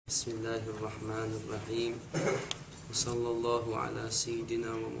بسم الله الرحمن الرحيم وصلى الله على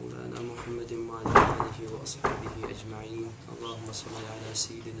سيدنا ومولانا محمد وعلى آله وأصحابه أجمعين اللهم صل على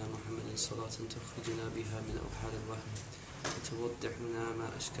سيدنا محمد صلاة تخرجنا بها من أوحال الوهم وتوضح لنا ما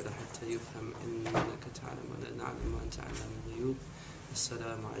أشكل حتى يفهم إنك تعلم ولا نعلم وأنت علام الغيوب.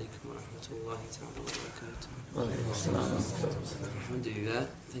 السلام عليكم ورحمة الله تعالى وبركاته. Alhamdulillah,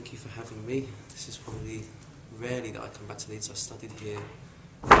 thank you for having me. This is probably rarely that I come back to Leeds. I studied here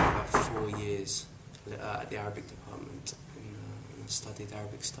for about 4 years at the Arabic department, and I studied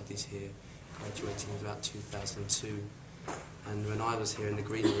Arabic studies here, graduating in about 2002. And when I was here in the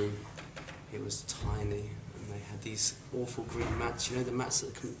green room, it was tiny, and they had these awful green mats. You know the mats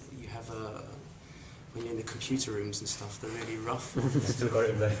that you have when you're in the computer rooms and stuff, they're really rough. Still got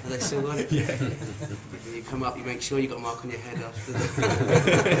it there. They still got it? Yeah. When you come up, you make sure you got a mark on your head after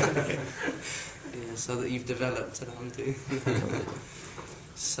yeah, so that you've developed.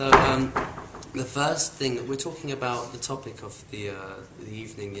 So the first thing, we're talking about the topic of the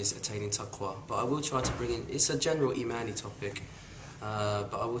evening is attaining Taqwa, but I will try to bring in, it's a general Imani topic,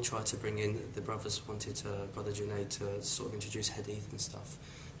 but I will try to bring in, the brothers wanted Brother Junaid to sort of introduce hadith and stuff.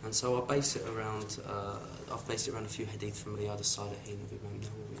 And so I'll base it around, I've based it around a few hadith from Riyadh al-Salihin of Imam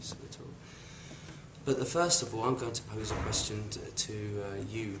Nawawi. But first of all, I'm going to pose a question to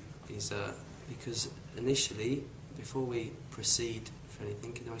you, is because initially, before we proceed for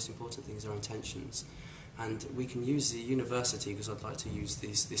anything, the most important thing is our intentions. And we can use the university, because I'd like to use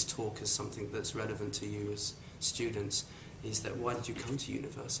this talk as something that's relevant to you as students, is that why did you come to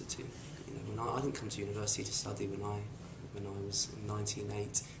university? You know, when I didn't come to university to study when I was in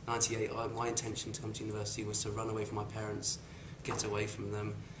 1998, my intention to come to university was to run away from my parents, get away from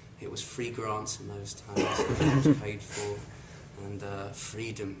them. It was free grants in those times, it was paid for, and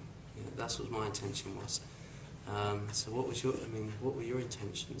freedom. You know, that's what my intention was. So what was what were your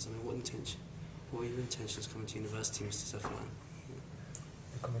intentions? What were your intentions coming to university, Mr. Safwan?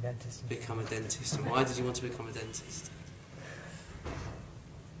 Become a dentist. Become a dentist. And why did you want to become a dentist?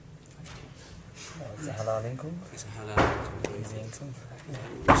 It's a halal income. It's a halal income.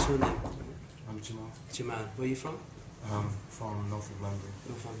 What's your name? I'm Jamal. Jamal. Where are you from? From north of London.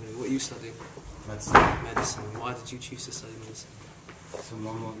 North of London. What are you studying? Medicine. Medicine. Why did you choose to study medicine? So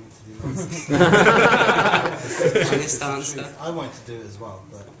mum wanted me to do medicine. Honest answer. I wanted to do it as well,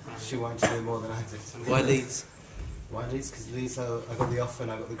 but she wanted to do it more than I did. And why Leeds? Why Leeds? Because Leeds, I got the offer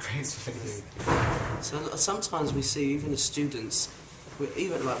and I got the grades for Leeds. So sometimes we see, even as students,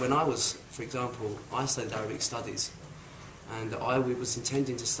 even like when I was, for example, I studied Arabic studies, and I was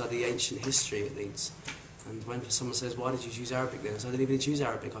intending to study ancient history at Leeds. And when someone says, why did you choose Arabic then? I said, I didn't even choose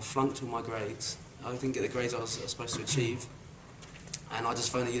Arabic. I flunked all my grades. I didn't get the grades I was supposed to achieve. And I just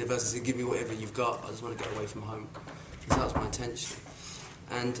phoned the university and give me whatever you've got. I just want to get away from home. So that was my intention.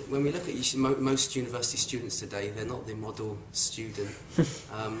 And when we look at most university students today, they're not the model student.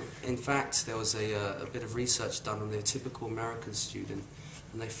 In fact, there was a bit of research done on the typical American student,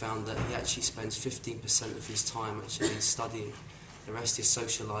 and they found that he actually spends 15% of his time actually studying. The rest is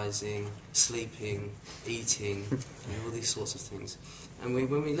socialising, sleeping, eating, and all these sorts of things. And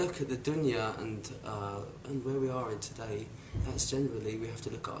when we look at the dunya and where we are in today, that's generally, we have to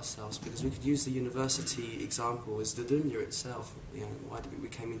look at ourselves, because we could use the university example as the dunya itself. You know, why did we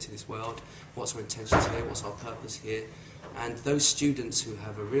came into this world? What's our intentions here? What's our purpose here? And those students who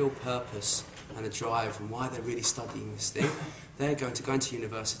have a real purpose and a drive and why they're really studying this thing, they're going to go into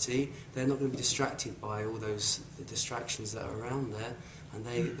university. They're not going to be distracted by all the distractions that are around there, and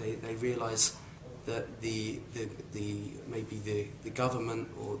they realise that maybe the government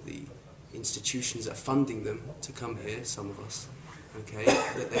or the institutions that are funding them to come here, some of us, okay,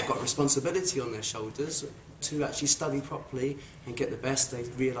 that they've got responsibility on their shoulders to actually study properly and get the best. They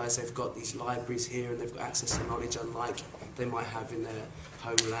realise they've got these libraries here and they've got access to knowledge unlike they might have in their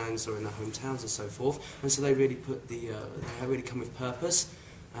homelands or in their hometowns and so forth. And so they really they really come with purpose,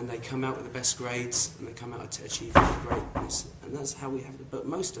 and they come out with the best grades, and they come out to achieve greatness. And that's how we have it. But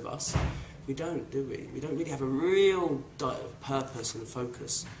most of us, we don't, do we? We don't really have a real purpose and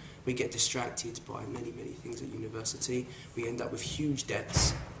focus. We get distracted by many, many things at university. We end up with huge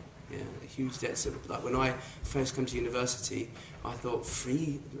debts. Yeah, huge debts. Like when I first came to university, I thought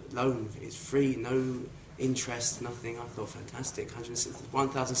free loan is free, no interest, nothing. I thought fantastic,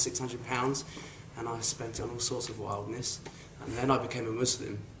 £1,600, and I spent it on all sorts of wildness. And then I became a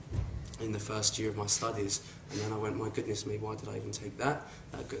Muslim in the first year of my studies, and then I went, my goodness me, why did I even take that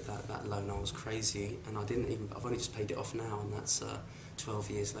loan? I was crazy, and I've only just paid it off now, and that's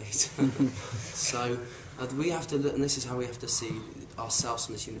 12 years later. So we have to look, and this is how we have to see ourselves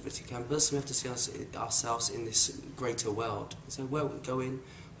on this university campus. We have to see ourselves in this greater world. So where we go in,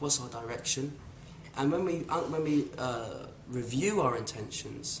 what's our direction? And when we review our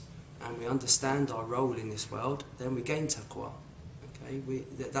intentions and we understand our role in this world, then we gain taqwa. Okay,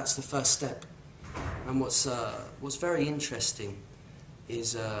 that's the first step. And what's very interesting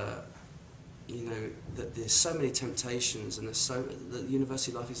is you know, that there's so many temptations, and the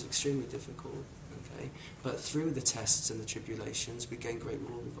university life is extremely difficult. Okay, but through the tests and the tribulations, we gain great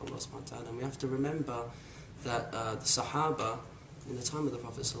reward with Allah subhanahu wa ta'ala. And we have to remember that the Sahaba, in the time of the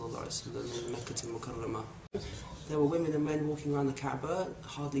Prophet sallallahu alaihi wasallam, in Mecca al-Mukarramah, there were women and men walking around the Kaaba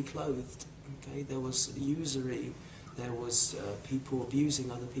hardly clothed. Okay, there was usury, there was people abusing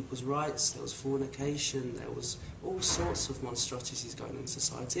other people's rights, there was fornication, there was all sorts of monstrosities going on in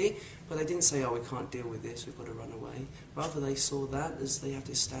society. But they didn't say, oh, we can't deal with this, we've got to run away. Rather, they saw that as they have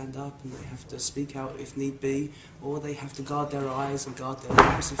to stand up and they have to speak out if need be, or they have to guard their eyes and guard their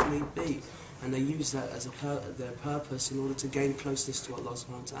lips if need be. And they use that as their purpose in order to gain closeness to Allah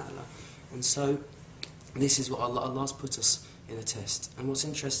subhanahu wa ta'ala. And so, this is what Allah's put us in a test. And what's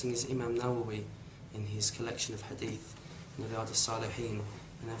interesting is Imam Nawawi, in his collection of hadith, Riyad al-Salihin,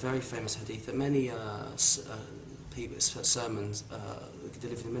 in a very famous hadith that many sermons,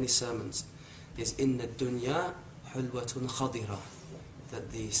 delivered in many sermons, is inna dunya hulwatun khadira,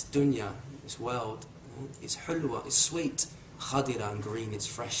 that this dunya, this world, is hulwa, is sweet, khadira, and green, it's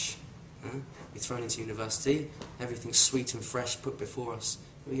fresh. We're thrown into university, everything's sweet and fresh put before us.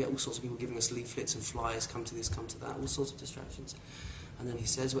 We get all sorts of people giving us leaflets and flyers, come to this, come to that, all sorts of distractions. And then he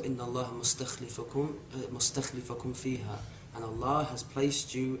says, وَإِنَّ اللَّهَ مُسْتَخْلِفَكُمْ فِيهَا, and Allah has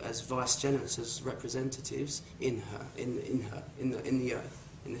placed you as vice-generals, as representatives in the earth,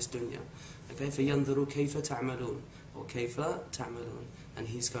 in this dunya. Okay, فَيَنْظُرُوا كَيْفَ تَعْمَلُونَ, or كَيْفَ تَعْمَلُونَ, and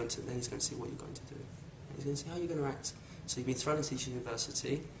he's going to see what you're going to do. And he's going to see how you're going to act. So you've been thrown into this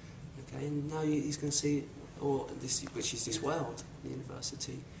university, okay, and now he's going to see, which is this world, the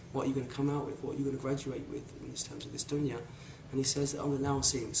university, what are you going to come out with, what are you going to graduate with in terms of this dunya. And he says, oh, we're now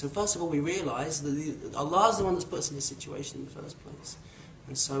seeing. So first of all, we realise that Allah is the one that's put us in this situation in the first place.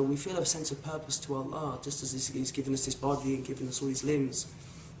 And so we feel a sense of purpose to Allah, just as He's given us this body and given us all these limbs.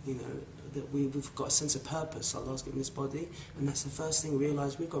 You know, that we've got a sense of purpose. Allah's given this body, and that's the first thing we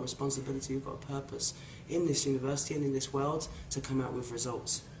realise. We've got a responsibility, we've got a purpose in this university and in this world to come out with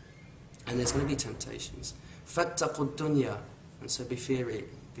results. And there's going to be temptations. فَاتَّقُوا الدُّنْيَا, and so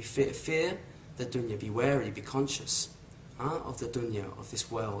fear the dunya, be wary, be conscious of the dunya, of this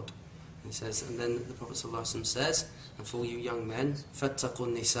world. And he says, and then the Prophet ﷺ says, and for you young men, فَاتَّقُوا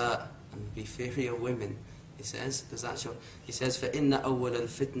النِّسَاء, and be feary of women. He says, because that's he says, فَإِنَّ أَوَّلَ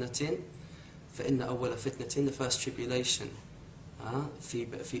فِتْنَةٍ, the first tribulation, في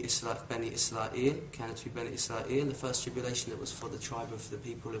بني إسرائيل, كانت في بني إسرائيل, the first tribulation that was for the tribe of the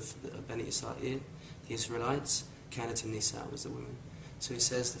people of Bani Israel, the Israelites, كانت النساء, was the women. So he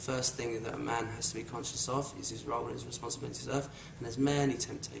says the first thing that a man has to be conscious of is his role and his responsibilities of earth, and there's many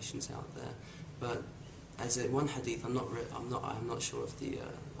temptations out there. But as one hadith, I'm not sure of the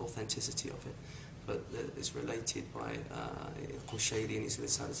authenticity of it, but it's related by Qushayri in his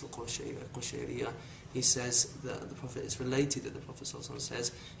Risales al-Qushayriya. He says that the Prophet, it's related that the Prophet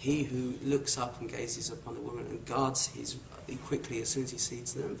says, he who looks up and gazes upon a woman and guards quickly as soon as he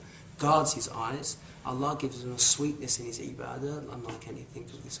sees them, guards his eyes, Allah gives him a sweetness in his ibadah unlike anything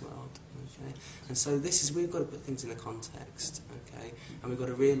of this world. Okay? And so we've got to put things in a context, okay? And we've got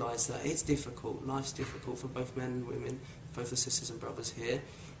to realise that it's difficult, life's difficult for both men and women, both the sisters and brothers here,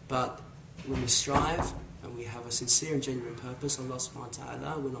 but when we strive and we have a sincere and genuine purpose, Allah subhanahu wa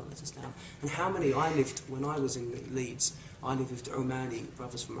ta'ala will not let us down. And how many I lived, when I was in Leeds, I lived with Omani,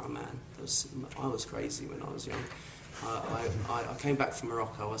 brothers from Oman. I was crazy when I was young. I came back from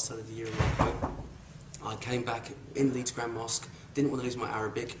Morocco, I studied a year in Morocco. I came back in Leeds Grand Mosque, didn't want to lose my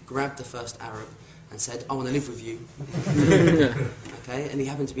Arabic, grabbed the first Arab and said, I want to live with you. Okay, and he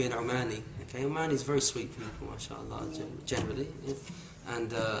happened to be an Omani. Okay, Omani is very sweet people, mashallah, generally. Yeah.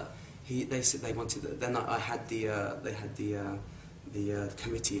 And they said they wanted. Then I had they had the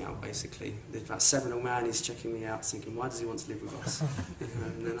committee out basically. There's about 7 Omanis checking me out, thinking, why does he want to live with us?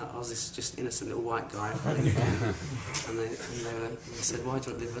 And then I was this just innocent little white guy. And they said, why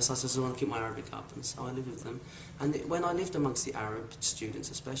do you want to live with us? I said, I want to keep my Arabic up. And so I lived with them. And when I lived amongst the Arab students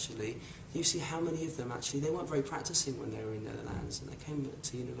especially, you see how many of them actually, they weren't very practicing when they were in their lands. And they came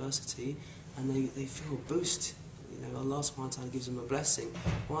to university and they feel a boost. You know, Allah subhanahu wa ta'ala gives them a blessing.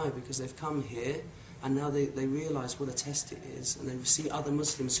 Why? Because they've come here and now they realise what a test it is, and they see other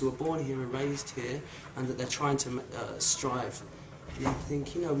Muslims who are born here and raised here and that they're trying to strive. And they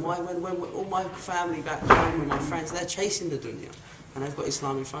think, you know, why when all my family back home and my friends, they're chasing the dunya and they've got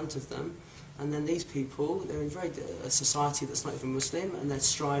Islam in front of them, And then these people, they're in a society that's not even Muslim, and they're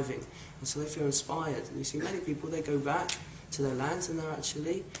striving. And so they feel inspired. And you see many people, they go back to their lands and they're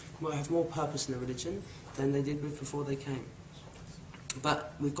actually have more purpose in their religion than they did before they came.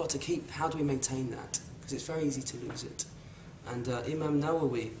 But we've got to keep, how do we maintain that? Because it's very easy to lose it. And Imam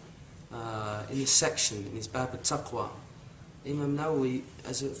Nawawi, in his section, in his Bab al-Taqwa, Imam Nawawi, he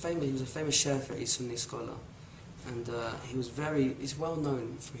was a famous Shafi'i Sunni scholar. And he's well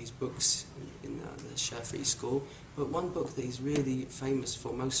known for his books in the Shafi'i school. But one book that he's really famous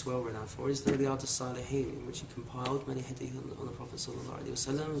for, most well renowned for, is the Riyadh al-Salihin, in which he compiled many hadith on the Prophet sallallahu alaihi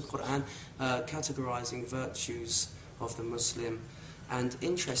wasallam, the Quran, categorizing virtues of the Muslim. And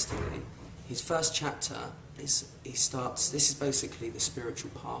interestingly, his first chapter this is basically the spiritual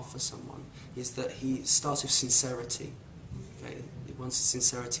path for someone, is that he starts with sincerity. Okay, once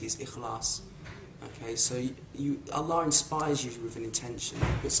sincerity is ikhlas. Okay, so Allah inspires you with an intention. You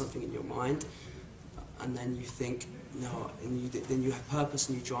put something in your mind, and then you think, no, and then you have purpose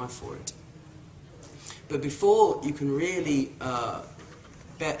and you drive for it. But before you can really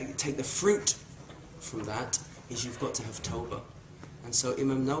take the fruit from that, is you've got to have tawbah. And so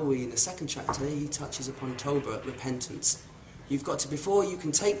Imam Nawawi, in the second chapter, he touches upon tawbah, repentance. You've got to, before you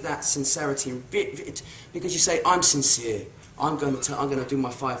can take that sincerity, and because you say, I'm sincere, I'm going to do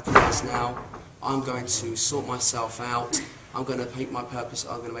my 5 prayers now, I'm going to sort myself out, I'm going to make my purpose,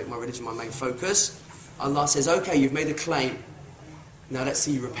 I'm going to make my religion my main focus. Allah says, okay, you've made a claim, now let's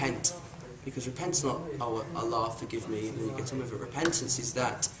see you repent. Because repentance not, oh Allah forgive me, and then you get on with it. Repentance is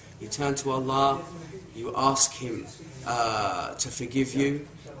that you turn to Allah, you ask Him to forgive you,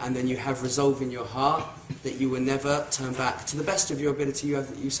 and then you have resolve in your heart that you will never turn back. To the best of your ability,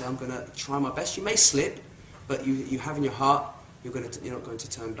 you say, I'm going to try my best. You may slip, but you have in your heart, you're not going to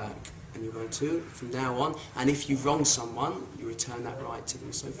turn back. And you're going to, from now on, and if you've wronged someone, you return that right to them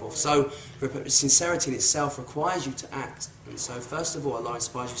and so forth. So, sincerity in itself requires you to act. And so, first of all, Allah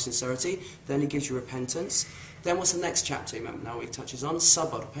inspires you with sincerity, then He gives you repentance. Then what's the next chapter Imam Nawawi touches on?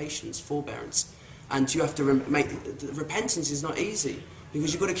 Sabr, patience, forbearance. And you have to repentance is not easy,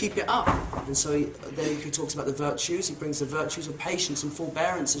 because you've got to keep it up. And so then he talks about the virtues. He brings the virtues of patience and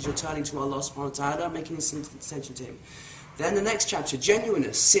forbearance as you're turning to Allah subhanahu wa ta'ala, making this attention to Him. Then the next chapter,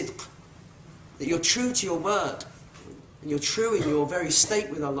 genuineness, sidq, that you're true to your word, and you're true in your very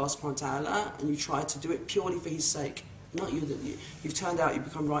state with Allah subhanahu wa ta'ala, and you try to do it purely for His sake. Not you've turned out, you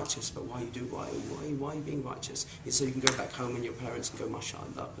become righteous, but why are you being righteous? It's so you can go back home and your parents can go, mashallah,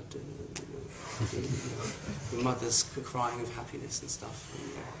 but your mother's crying of happiness and stuff.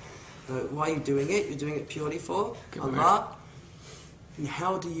 Why are you doing it? You're doing it purely for Allah. And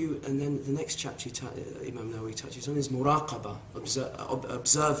how do you, and then the next chapter Imam Nawawi touches on is muraqabah,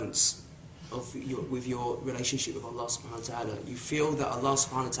 observance with your relationship with Allah subhanahu wa ta'ala. You feel that Allah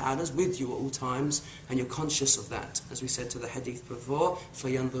subhanahu wa ta'ala is with you at all times, and you're conscious of that. As we said to the hadith before,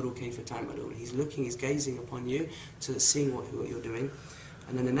 فَيَنْظُرُ كَيْفَ تَعْمَلُونَ. He's looking, He's gazing upon you, to seeing what you're doing.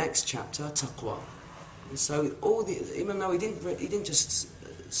 And then the next chapter, Taqwa. And so Imam Nawawi didn't just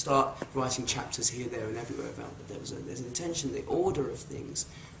start writing chapters here, there and everywhere about it. There's an intention, the order of things.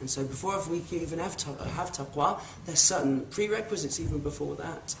 And so before we can even have taqwa, there's certain prerequisites even before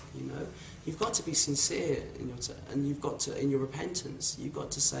that. You've got to be sincere and you've got to, in your repentance, you've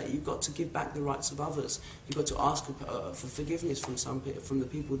got to give back the rights of others. You've got to ask for forgiveness from the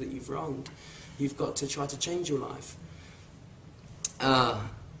people that you've wronged. You've got to try to change your life.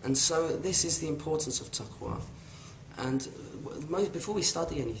 And so this is the importance of taqwa. And before we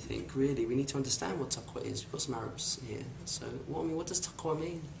study anything, really, we need to understand what taqwa is. We've got some Arabs here. So, what does taqwa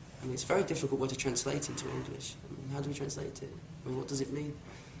mean? I mean, it's a very difficult word to translate into English. I mean, how do we translate it? I mean, what does it mean?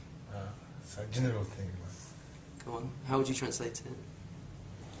 It's a general thing. Go on. How would you translate it?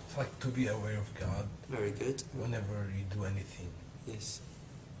 It's like to be aware of God. Very good. Whenever you do anything. Yes.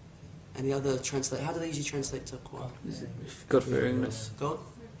 Any other translate? How do they usually translate taqwa? God-fearingness. God?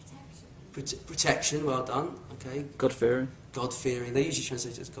 Protection, well done. Okay. God-fearing. God-fearing. They usually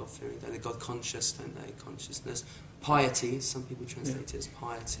translate it as God-fearing. They're God-conscious, don't they? Consciousness. Piety. Some people translate it as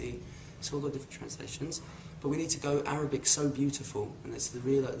piety. It's all got different translations. But we need to go Arabic, so beautiful. And it's the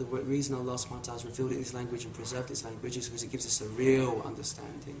reason Allah subhanahu wa ta'ala has revealed it in His language and preserved His language is because it gives us a real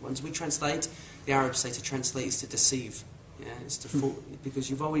understanding. Once we translate, the Arabs say to translate is to deceive. Yeah, it's to fool, because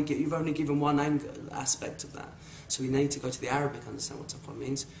you've only given one aspect of that. So we need to go to the Arabic, understand what taqwa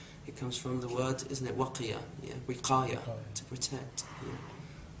means. It comes from the word, isn't it, waqiya, yeah, wiqaya, to protect.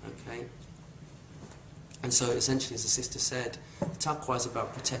 Yeah. Okay. And so essentially, as the sister said, taqwa is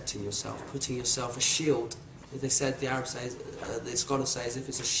about protecting yourself, putting yourself a shield. They said, the Arab says, the scholar says, if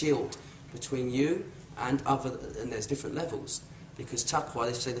it's a shield between you and other, and there's different levels, Because taqwa,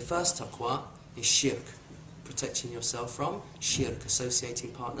 they say the first taqwa is shirk, protecting yourself from shirk,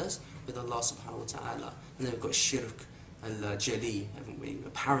 associating partners with Allah subhanahu wa ta'ala. And then we've got shirk al-jali, haven't we?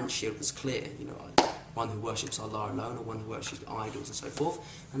 Apparent shirk that's clear, you know, one who worships Allah alone or one who worships idols and so forth.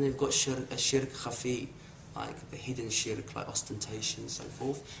 And then we've got shirk khafi, like the hidden shirk, like ostentation and so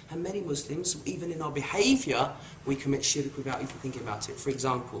forth. And many Muslims, even in our behaviour, we commit shirk without even thinking about it. For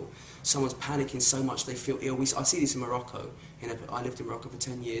example, someone's panicking so much they feel ill. I see this in Morocco. I lived in Morocco for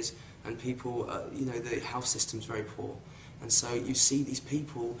 10 years, and people, the health system's very poor. And so you see these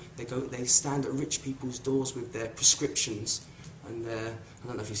people, they stand at rich people's doors with their prescriptions, and I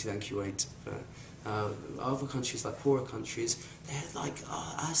don't know if you see that in Kuwait, but other countries, like poorer countries, they're like,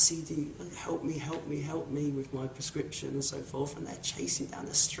 RCD, help me with my prescription and so forth, and they're chasing down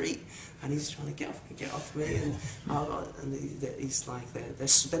the street, and he's trying to get off me, and he's like,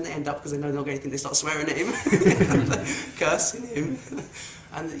 then they end up, because they know they're not getting anything, they start swearing at him, cursing him,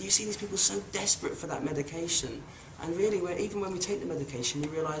 and you see these people so desperate for that medication. And really, even when we take the medication, we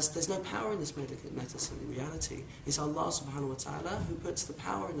realise there's no power in this medicine. In reality, it's Allah subhanahu wa ta'ala who puts the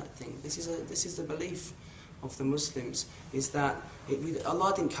power in that thing. This is the belief of the Muslims, is that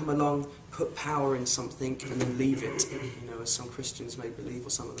Allah didn't come along, put power in something and then leave it. You know, as some Christians may believe, or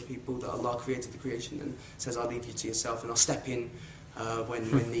some other people, that Allah created the creation and says, I'll leave you to yourself and I'll step in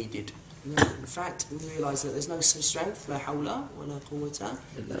when needed. No, in fact, we realise that there's no strength, la hawla wa la quwwata,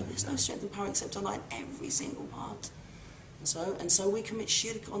 there's no strength and power except Allah in every single part. And so we commit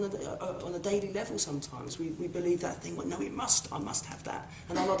shirk on a daily level sometimes. We believe that thing, well, no, I must have that.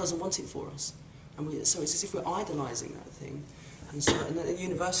 And Allah doesn't want it for us. So it's as if we're idolising that thing. And so at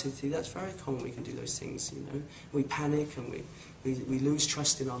university, that's very common, we can do those things, you know. We panic and we lose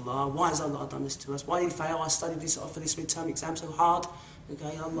trust in Allah. Why has Allah done this to us? Why did He fail? I studied this for this midterm exam so hard.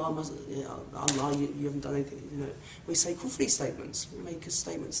 Okay, Allah, you haven't done anything. You know, we say kufri statements. We make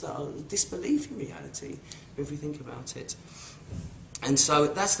statements that are disbelief in reality, if we think about it. And so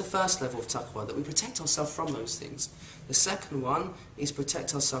that's the first level of taqwa, that we protect ourselves from those things. The second one is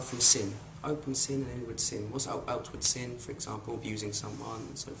protect ourselves from sin, open sin and inward sin. What's outward sin? For example, abusing someone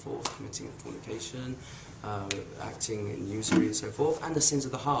and so forth, committing fornication, acting in usury and so forth, and the sins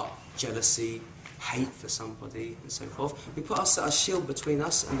of the heart, jealousy, hate for somebody and so forth. We put a shield between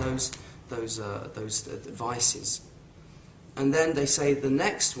us and those vices. And then they say the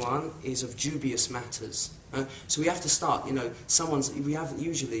next one is of dubious matters. So we have to start. You know, we have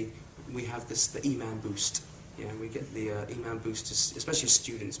the iman boost. You know, we get the iman boost, especially as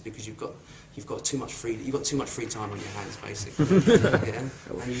students, because you've got too much free time on your hands, basically. Yeah?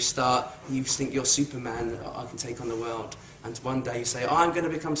 And you think you're Superman, I can take on the world. And one day you say, I'm going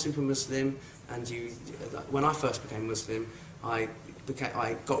to become super Muslim. And when I first became Muslim, I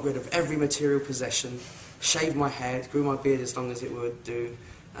got rid of every material possession, shaved my head, grew my beard as long as it would do,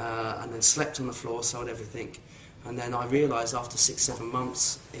 and then slept on the floor, sold everything. And then I realised after 6-7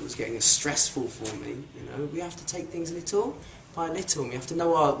 months it was getting stressful for me. You know, we have to take things little by little. And we have to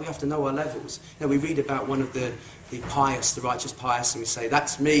know our levels. You know, we read about one of the pious, the righteous pious, and we say,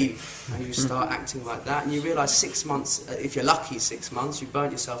 that's me, and you start acting like that, and you realise 6 months, if you're lucky, 6 months, you've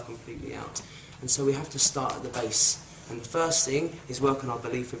burnt yourself completely out. And so we have to start at the base. And the first thing is work on our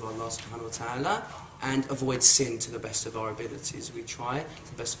belief with Allah subhanahu wa ta'ala and avoid sin to the best of our abilities. We try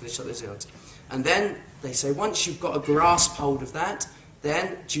to the best of each other's ability. And then they say once you've got a grasp hold of that,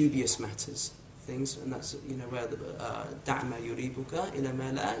 then dubious matters. Things, and that's, you know, where the da'ma yuribuka ila ma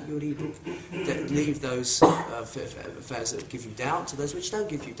la yuribuk, that leave those affairs that give you doubt to those which don't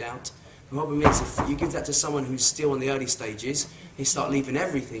give you doubt. The problem is, if you give that to someone who's still in the early stages, he start leaving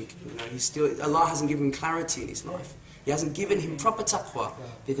everything. You know, Allah hasn't given him clarity in his life. He hasn't given him proper taqwa,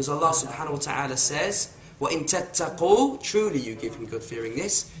 because Allah subhanahu wa ta'ala says, وَإِن تَتَّقُوا, truly you give him good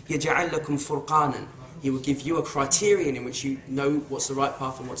fearingness, يَجْعَلْ لَكُمْ فُرْقَانًا, He will give you a criterion in which you know what's the right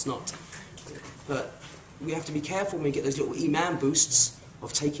path and what's not. But we have to be careful when we get those little iman boosts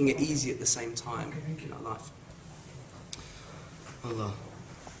of taking it easy at the same time in our life. Allah.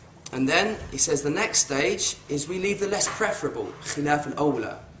 And then he says the next stage is we leave the less preferable, khilaf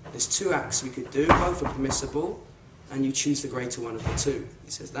al-awla. There's 2 acts we could do, both are permissible, and you choose the greater one of the 2.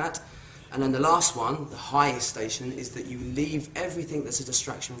 He says that. And then the last one, the highest station, is that you leave everything that's a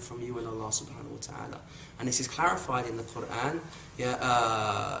distraction from you and Allah subhanahu wa ta'ala. And this is clarified in the Quran,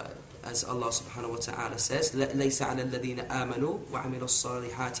 as Allah subhanahu wa ta'ala says, لَيْسَ عَلَى الَّذِينَ آمَنُوا وَعَمِلُوا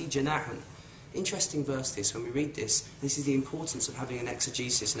الصَّالِحَاتِ جَنَاحٌ. Interesting verse this, when we read this is the importance of having an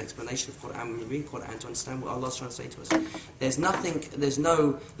exegesis, an explanation of Quran when we read Quran to understand what Allah is trying to say to us. There's no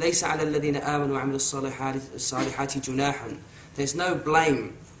لَيْسَ عَلَى الَّذِينَ آمَنُوا وَعَمِلُوا الصَّالِحَاتِ جُنَاحٌ. There's no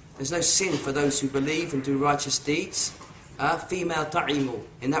blame, there's no sin for those who believe and do righteous deeds, فيما طعموا,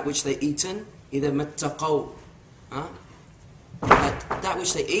 in that which they eaten, إذا ما اتقوا. That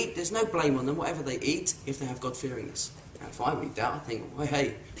which they eat, there's no blame on them, whatever they eat, if they have God-fearingness. Now, if I read that, I think, well,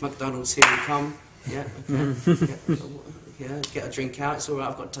 hey, McDonald's, here we come. Yeah, okay. Get a drink out, it's alright,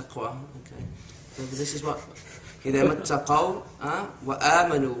 I've got taqwa. Okay. So this is what... إذا ما اتقوا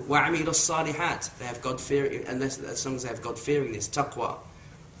وآمنوا وعملوا الصالحات. They have God-fearing, and as long as they have God-fearingness, taqwa,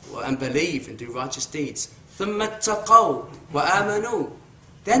 and believe and do righteous deeds. ثم اتقوا وآمنوا.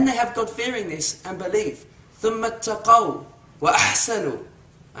 Then they have God-fearingness and believe. ثم اتقوا وأحسنوا.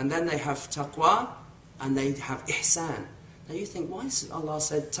 And then they have taqwa and they have ihsan. Now you think, why has Allah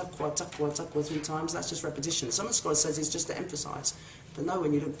said taqwa, taqwa, taqwa 3 times? That's just repetition. Some scholars says it's just to emphasize. But no,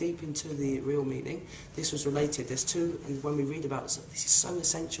 when you look deep into the real meaning, this was related. There's 2, and when we read about it, this is so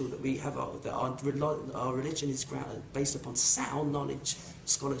essential that we have our religion is based upon sound knowledge,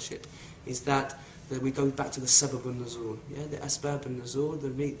 scholarship, is that we go back to the sabab al-nuzul, the asbab al-nuzul,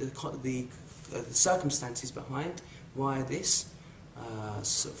 the circumstances behind why this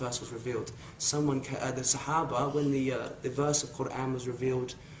verse was revealed. The Sahaba, when the verse of Quran was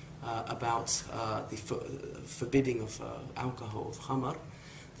revealed about the forbidding of alcohol, of khamar,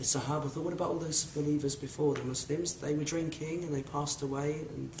 the Sahaba thought, what about all those believers before, the Muslims? They were drinking and they passed away,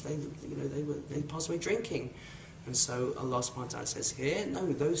 and they passed away drinking. And so Allah subhanahu wa ta'ala says here,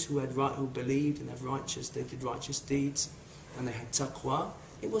 no, those who believed and they did righteous deeds, and they had taqwa,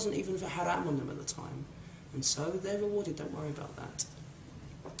 it wasn't even for haram on them at the time. And so they're rewarded, don't worry about that.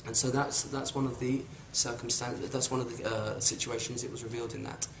 And so that's one of the circumstances, that's one of the situations it was revealed in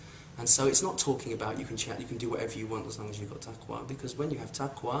that. And so it's not talking about you can do whatever you want as long as you've got taqwa, because when you have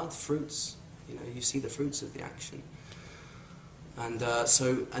taqwa, the fruits, you see the fruits of the action. And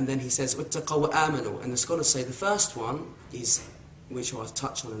then he says, وَاتَّقَوْا وَآمَنُوا. And the scholars say the first one is, which I'll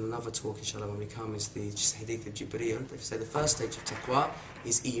touch on in another talk, inshallah, when we come, is the hadith of Jibreel. They say the first stage of taqwa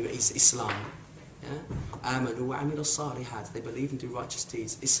is Islam. آمَنُوا وَعَمِلُوا الصَّالِحَاتِ. They believe and do righteous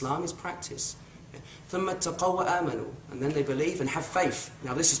deeds. Islam is practice. ثُمَّ اتَّقَوْا وَآمَنُوا. And then they believe and have faith.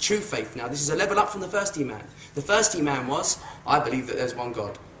 Now this is true faith. Now this is a level up from the first iman. The first iman was, I believe that there's one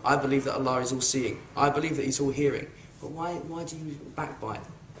God. I believe that Allah is all-seeing. I believe that He's all-hearing. But why do you backbite?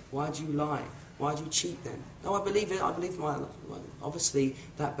 Why do you lie? Why do you cheat then? No, I believe it. I believe my Allah. Well, obviously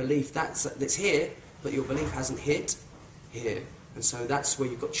that belief, that's here, but your belief hasn't hit here. And so that's where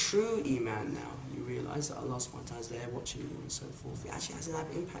you've got true iman now. You realise that Allah subhanahu wa ta'ala is there watching you and so forth. It actually has an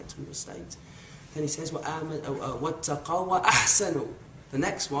impact on your state. Then he says, وَاتَّقَوْا وَأَحْسَنُوا. The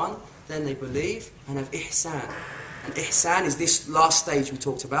next one, then they believe and have ihsan. And ihsan is this last stage we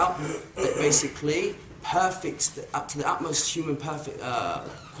talked about, that basically perfect, up to the utmost human perfect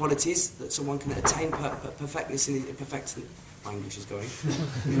qualities that someone can attain perfectness in perfection. My English is going.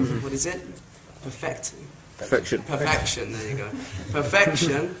 What is it? Perfection. Perfection, there you go.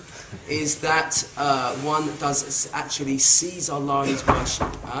 Perfection is that one does actually sees Allah in His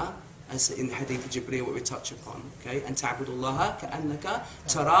worship, as in the hadith of Jibreel, what we touch upon. Okay, and ta'budullaha ka'annaka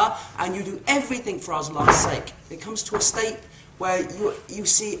tara, and you do everything for Allah's sake. It comes to a state where you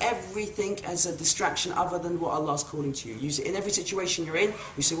see everything as a distraction other than what Allah's calling to you. You see, in every situation you're in,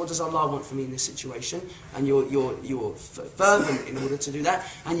 you say, what does Allah want from me in this situation? And you're fervent in order to do that,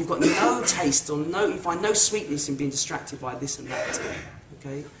 and you've got no taste or you find no sweetness in being distracted by this and that.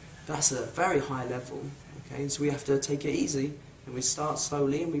 Okay, that's a very high level. Okay, so we have to take it easy, and we start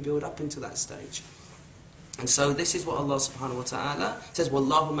slowly and we build up into that stage. And so this is what Allah subhanahu wa ta'ala says,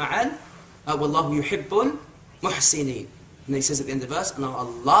 Wallahu ma'al, Wallahu yuhibbul muhsinin. And he says at the end of the verse, and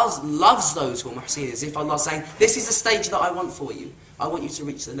Allah loves those who are muhsinin, as if Allah is saying, this is the stage that I want for you. I want you to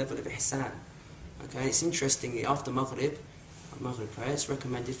reach the level of ihsan. Okay, it's interesting, after Maghrib prayer, it's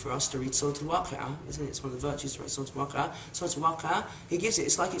recommended for us to read Surah Al-Waqi'ah, isn't it? It's one of the virtues to read Surah Al-Waqi'ah. Surah Al-Waqi'ah, he gives it,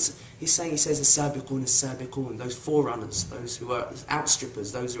 he says, as-sabiqun, those forerunners, those who are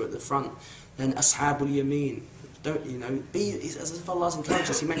outstrippers, those who are at the front. Then Ashabul Yameen, as if Allah's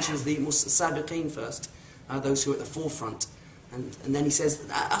encouraged us, He mentions the sabiqeen first, those who are at the forefront. And then He says,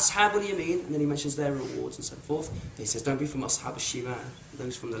 Ashabul Yameen, and then He mentions their rewards and so forth. He says, don't be from Ashab al-Shimal,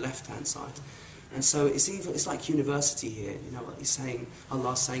 those from the left-hand side. And so it's like university here, what He's saying,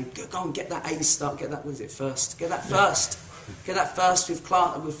 Allah's saying, go and get that A star, get that, first? Get that first. Get that first with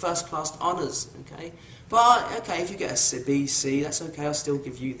first-class honours, okay? But, okay, if you get a B, C, that's okay, I'll still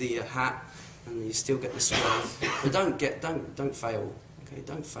give you the hat, and you still get the scroll. But don't fail, okay?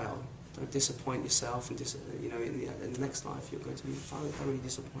 Don't fail. Don't disappoint yourself, and in the next life you're going to be thoroughly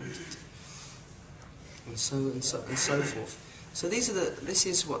disappointed, and so forth. So this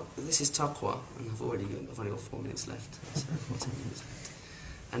is taqwa, and I've only got 4 minutes left, so 14 minutes left.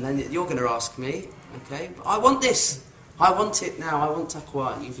 And then you're going to ask me, okay, but I want this. I want it now. I want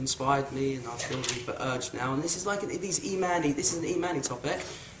taqwa. You've inspired me, and I feel the urge now. And this is like this is an imani topic.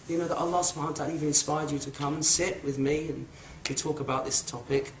 You know that Allah subhanahu wa ta'ala even inspired you to come and sit with me and to talk about this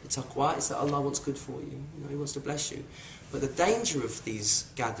topic, the taqwa. It's that Allah wants good for you. You know, He wants to bless you. But the danger of these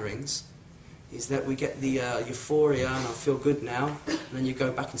gatherings is that we get the euphoria and I feel good now, and then you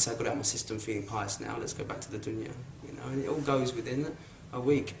go back and say, I've got out my system, feeling pious now, let's go back to the dunya. You know, and it all goes within a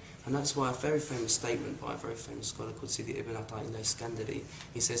week. And that's why a very famous statement by a very famous scholar called Sidi Ibn Attaining al-Iskandari,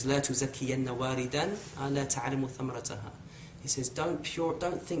 he says, لا تزكين واردا لا تعلم ثمرتها. He says, don't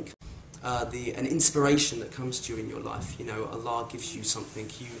think an inspiration that comes to you in your life. You know, Allah gives you something,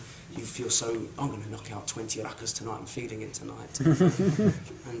 you feel so, I'm going to knock out 20 rakas tonight, I'm feeling it tonight.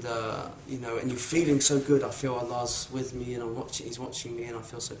 And, you know, and you're feeling so good, I feel Allah's with me and He's watching me and I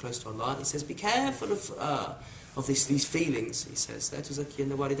feel so close to Allah. He says, be careful of these feelings, he says. He says,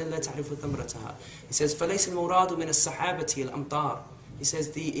 فَلَيْسَ الْمُرَادُ مِنَ السَّحَابَةِ الْأَمْطَارِ. He says,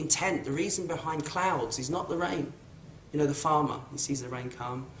 the intent, the reason behind clouds is not the rain. You know, the farmer, he sees the rain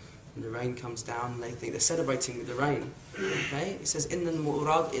come, and the rain comes down, and they think they're celebrating with the rain. Okay? He says, إِنَّمَا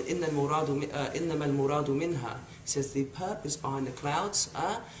الْمُرَادُ مِنْهَا. He says, the purpose behind the clouds,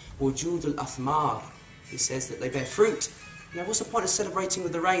 وُجُودُ الْأَثْمَارِ. He says that they bear fruit. Now, what's the point of celebrating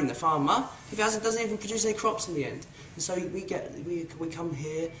with the rain, the farmer, if he doesn't even produce any crops in the end? And so we come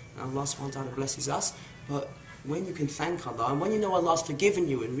here, and Allah subhanahu wa ta'ala blesses us, but when you can thank Allah, and when you know Allah's forgiven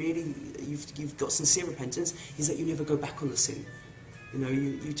you, and really you've got sincere repentance, is that you never go back on the sin. You know,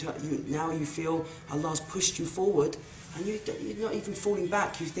 now you feel Allah's pushed you forward, and you're not even falling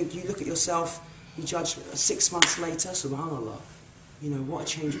back. You look at yourself, you judge 6 months later, subhanallah, you know, what a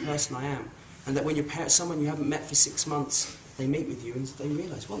changed person I am. And that when you pair someone you haven't met for 6 months, they meet with you and they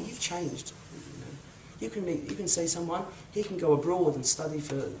realise, well, you've changed. You can say someone, he can go abroad and study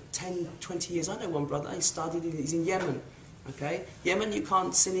for 10, 20 years. I know one brother, he's in Yemen. Okay? Yemen, you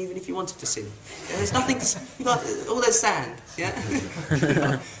can't sin even if you wanted to sin. Yeah, there's nothing, all there's sand. Yeah?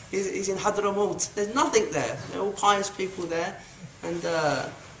 He's in Hadramaut. There's nothing there. There are all pious people there. And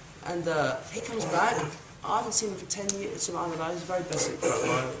he comes back. I haven't seen him for 10 years. Subhanallah, he's very basic.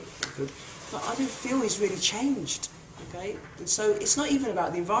 Good. But I don't feel he's really changed. Okay? And so it's not even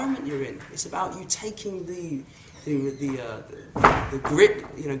about the environment you're in. It's about you taking the grit,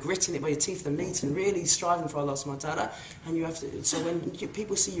 you know, gritting it by your teeth and meat and really striving for Allah subhanahu wa ta'ala. And you have to, so when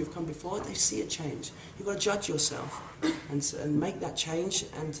people see you've come before, they see a change. You've got to judge yourself and make that change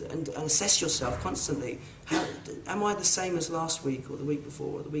and assess yourself constantly. Am I the same as last week or the week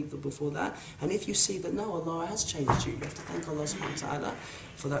before or the week before that? And if you see that no, Allah has changed you, you have to thank Allah subhanahu wa ta'ala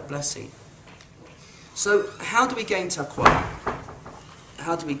for that blessing. So how do we gain taqwa?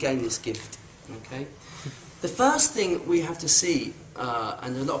 How do we gain this gift? Okay. The first thing we have to see,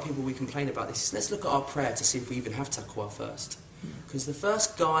 and a lot of people we complain about this, is let's look at our prayer to see if we even have taqwa first. Because the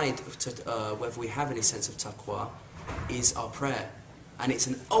first guide to whether we have any sense of taqwa is our prayer. And it's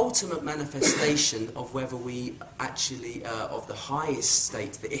an ultimate manifestation of whether we actually, of the highest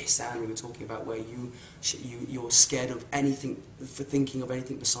state, the ihsan we were talking about, where you're scared of anything, for thinking of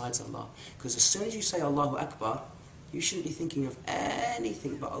anything besides Allah. Because as soon as you say Allahu Akbar, you shouldn't be thinking of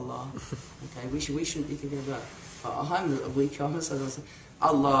anything but Allah. Okay, we shouldn't be thinking about. I'm weak. I'm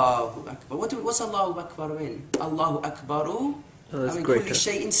Allahu Akbar. What's Allahu Akbar mean? Allahu Akbaru. That's greater. Kulli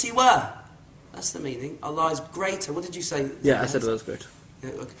shay'in siwa. That's the meaning. Allah is greater. What did you say? Yeah, I said Allah is greater. Yeah,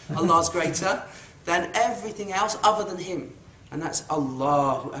 okay. Allah is greater than everything else other than Him. And that's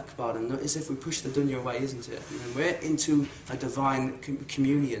Allahu Akbar. And it's as if we push the dunya away, isn't it? And we're into a divine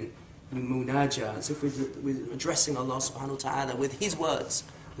communion, munaja, as if we're addressing Allah subhanahu wa ta'ala with His words.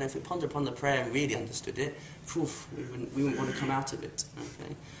 And if we ponder upon the prayer and really understood it, we wouldn't want to come out of it.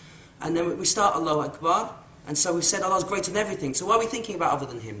 Okay? And then we start Allahu Akbar. And so we said Allah's greater than everything. So what are we thinking about other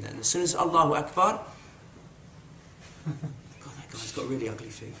than Him then? As soon as Allahu Akbar, God, that guy's got really ugly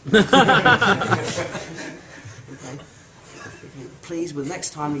feet. Okay. Please, well, next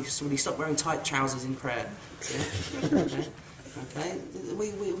time will you stop wearing tight trousers in prayer? Yeah? Okay. Okay.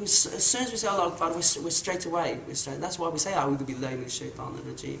 As soon as we say Allahu Akbar, we're straight away. That's why we say A'udhu billahi minash shaitanir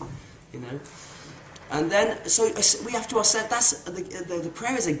rajeem. You know. And then, so we have to accept that's the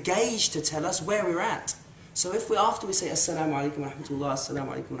prayer is a gauge to tell us where we're at. So if after we say Assalamu alaikum wa rahmatullah,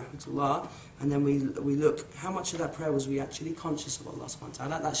 Assalamu alaikum wa rahmatullah, and then we look, how much of that prayer was we actually conscious of Allah subhanahu wa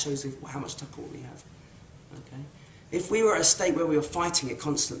ta'ala, that shows how much taqwa we have. Okay? If we were at a state where we were fighting it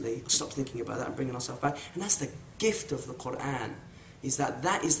constantly, stop thinking about that and bringing ourselves back, and that's the gift of the Qur'an, is that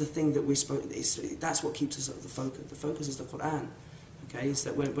is the thing that we're supposed, that's what keeps us at the focus. The focus is the Qur'an. Okay? Is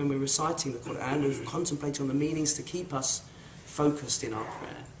that when we're reciting the Qur'an, we're contemplating on the meanings to keep us focused in our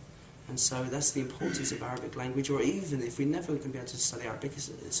prayer. And so that's the importance of Arabic language, or even if we never can be able to study Arabic, because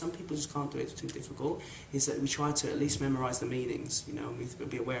some people just can't do it, it's too difficult, is that we try to at least memorise the meanings, you know, and we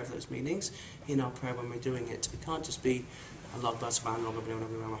be aware of those meanings in our prayer when we're doing it. We can't just be Allah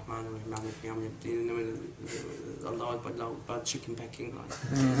Akbar, chicken pecking, like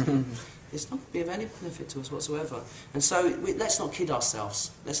it's not going to be of any benefit to us whatsoever. And so let's not kid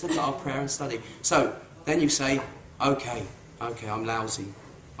ourselves. Let's look at our prayer and study. So then you say, okay, I'm lousy,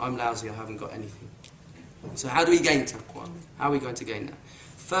 I haven't got anything. So how do we gain taqwa? How are we going to gain that?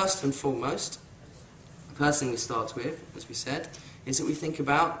 First and foremost, the first thing we start with, as we said, is that we think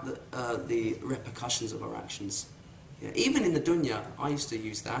about the repercussions of our actions. Yeah, even in the dunya, I used to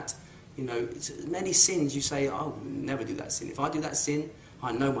use that. You know, many sins you say, I'll never do that sin. If I do that sin,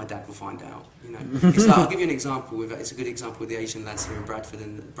 I know my dad will find out. You know, it's like, I'll give you an example. It's a good example with the Asian lads here in Bradford,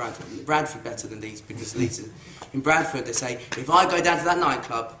 and Bradford better than Leeds, because Leeds in Bradford they say, if I go down to that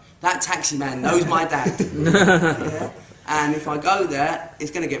nightclub, that taxi man knows my dad. Yeah? And if I go there, it's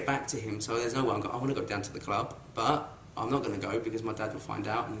going to get back to him. So there's no way I want to go down to the club, but I'm not going to go because my dad will find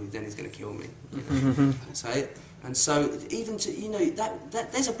out, and then he's going to kill me. You know? And so even to, you know,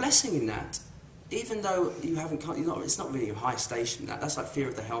 that there's a blessing in that. Even though it's not really a high station. That's like fear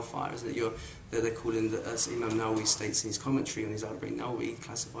of the hellfire, isn't it? They're calling, as Imam Nawawi states in his commentary on his Arba'in Nawawi, he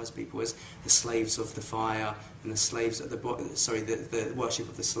classifies people as the slaves of the fire and the slaves of the worship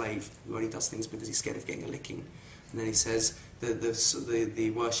of the slave, who only does things because he's scared of getting a licking. And then he says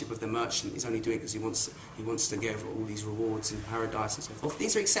the worship of the merchant is only doing it because he wants to get all these rewards in paradise and so forth.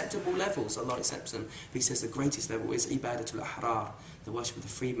 These are acceptable levels, Allah accepts them. But he says the greatest level is ibadatul ahrar, the worship of the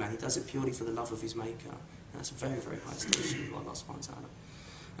free man. He does it purely for the love of his maker. And that's a very, very high station of Allah subhanahu wa ta'ala.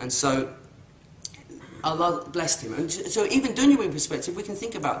 And so Allah blessed him. And so even dunyawi perspective, we can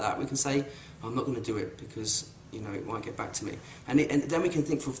think about that. We can say, I'm not going to do it because, you know, it won't get back to me. And then we can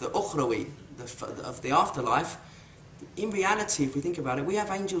think of the ukhrawi, of the afterlife. In reality, if we think about it, we have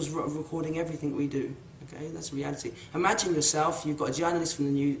angels recording everything we do. Okay, that's reality. Imagine yourself, you've got a journalist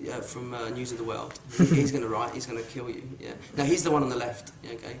from the News of the World. He's going to write, he's going to kill you. Yeah. Now he's the one on the left.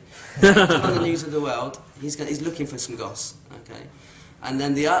 Okay, on the News of the World, he's looking for some goss. Okay, and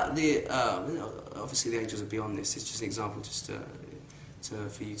then obviously the angels are beyond this. It's just an example, just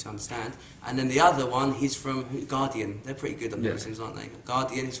for you to understand. And then the other one, he's from Guardian. They're pretty good at Muslims, aren't they?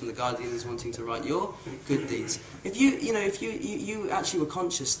 Guardian, he's from the Guardian, he's wanting to write your good deeds. If you actually were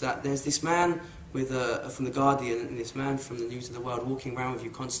conscious that there's this man from the Guardian and this man from the News of the World walking around with you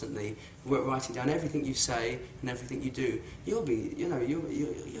constantly, writing down everything you say and everything you do, you're going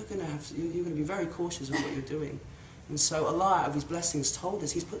to be very cautious of what you're doing. And so Allah, out of His blessings, told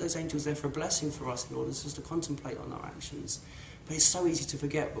us He's put those angels there for a blessing for us in order for us to contemplate on our actions. But it's so easy to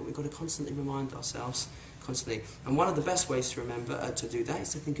forget, but we've got to constantly remind ourselves, constantly. And one of the best ways to remember to do that is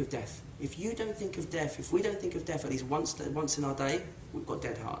to think of death. If you don't think of death, if we don't think of death at least once in our day, we've got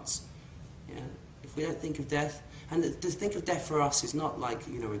dead hearts. Yeah. If we don't think of death, and to think of death for us is not like,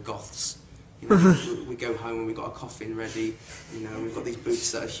 you know, we're goths. You know, we go home and we've got a coffin ready. You know, we've got these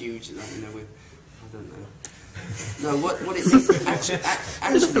boots that are huge. Like, you know, I don't know. No, what it means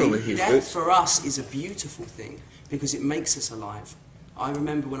actually, death for us is a beautiful thing because it makes us alive. I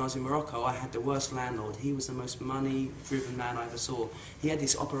remember when I was in Morocco, I had the worst landlord. He was the most money-driven man I ever saw. He had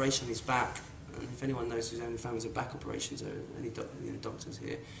this operation on his back, and if anyone knows whose own families have back operations, or any doctors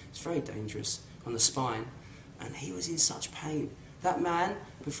here, it's very dangerous, on the spine, and he was in such pain. That man,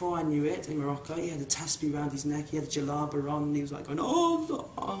 before I knew it, in Morocco, he had a tasbih around his neck, he had a jalaba on, and he was like going, Allah,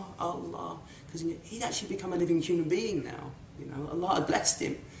 Allah. Because he'd actually become a living human being now. You know, Allah had blessed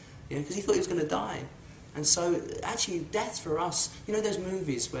him, because he thought he was going to die. And so, actually, death for us, you know those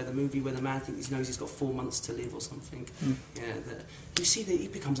movies where the man thinks he knows he's got 4 months to live or something? You see that he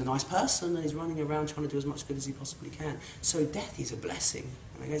becomes a nice person and he's running around trying to do as much good as he possibly can. So death is a blessing.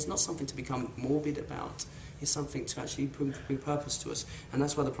 I mean, it's not something to become morbid about. It's something to actually bring purpose to us. And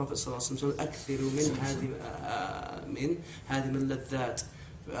that's why the Prophet ﷺ said,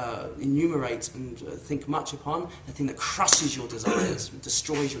 enumerate and think much upon the thing that crushes your desires,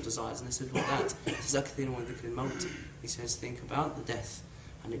 destroys your desires. And they said, what that? He says, think about the death.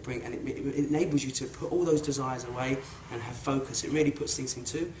 And it enables you to put all those desires away and have focus. It really puts things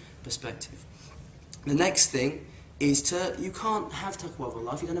into perspective. The next thing is you can't have taqwa of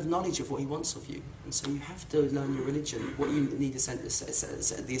Allah if you don't have knowledge of what He wants of you. And so you have to learn your religion. What you need,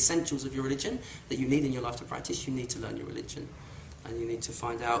 the essentials of your religion that you need in your life to practice, you need to learn your religion. And you need to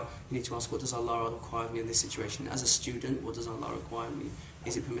find out, you need to ask, what does Allah require of me in this situation? As a student, what does Allah require of me?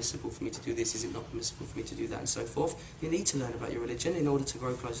 Is it permissible for me to do this? Is it not permissible for me to do that? And so forth. You need to learn about your religion in order to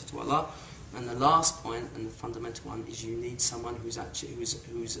grow closer to Allah And the last point, and the fundamental one, is you need someone who's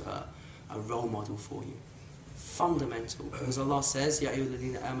a role model for you. Fundamental, because Allah says, "Ya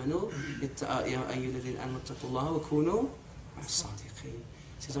ayyuhalladhina amanu, ya ayyuhalladhina amanu taqullaha wa kunu as-sadiqin."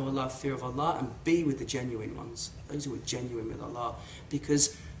 He says, "Oh Allah, fear of Allah, and be with the genuine ones, those who are genuine with Allah,"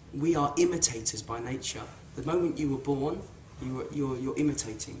 because we are imitators by nature. The moment you were born, you're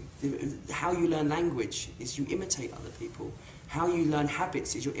imitating. How you learn language is you imitate other people. How you learn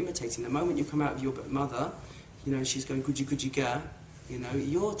habits is you're imitating. The moment you come out of your mother, you know, she's going, could you ga? You know,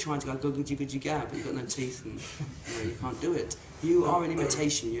 you're trying to go could you ga, but you've got no teeth and you know, you can't do it. You are an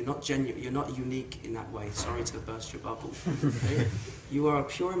imitation, you're not genuine, you're not unique in that way. Sorry to burst your bubble. Okay? You are a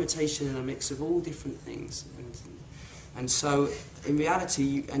pure imitation and a mix of all different things. And so, in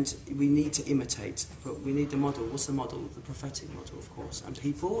reality, we need to imitate, but we need the model. What's the model? The prophetic model, of course. And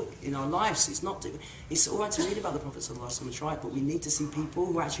people in our lives, it's all right to read about the Prophet ﷺ, right? But we need to see people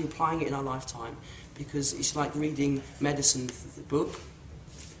who are actually applying it in our lifetime, because it's like reading medicine book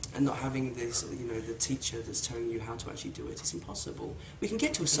and not having this, you know, the teacher that's telling you how to actually do it. It's impossible. We can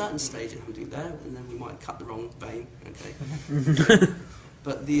get to a certain stage, alhamdulillah, and then we might cut the wrong vein. Okay.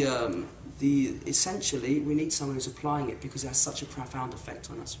 But essentially, we need someone who's applying it, because it has such a profound effect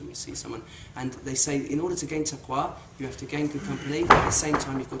on us when we see someone. And they say, in order to gain taqwa, you have to gain good company, but at the same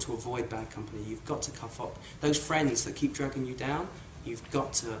time, you've got to avoid bad company. You've got to cuff up those friends that keep dragging you down. You've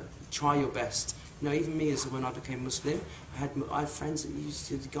got to try your best. You know, even me, as when I became Muslim, I had friends that used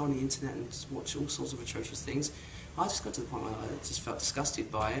to go on the internet and watch all sorts of atrocious things. I just got to the point where I just felt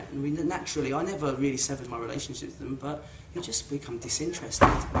disgusted by it, and I never really severed my relationship with them, but you just become disinterested.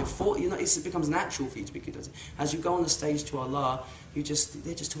 It becomes natural for you to be good at it. As you go on the stage to Allah, they're just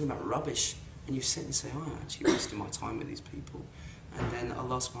talking about rubbish, and you sit and say, "Oh, I'm actually wasting my time with these people." And then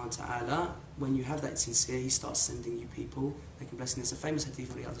Allah subhanahu wa ta'ala, when you have that sincere, He starts sending you people that can bless you. There's a famous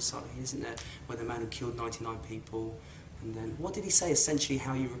hadith on the other side, isn't there, where the man who killed 99 people, and then, what did he say essentially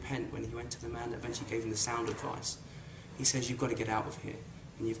how you repent when he went to the man that eventually gave him the sound advice? He says, you've got to get out of here,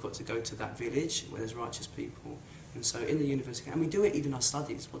 and you've got to go to that village where there's righteous people. And so in the university, and we do it even in our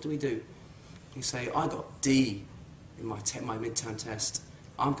studies, what do? You say, I got D in my midterm test,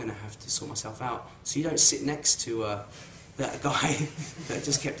 I'm going to have to sort myself out. So you don't sit next to that guy that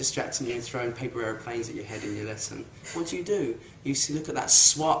just kept distracting you and throwing paper aeroplanes at your head in your lesson. What do? You look at that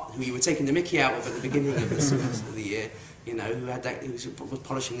swat who you were taking the mickey out of at the beginning of the semester of the year, you know, who was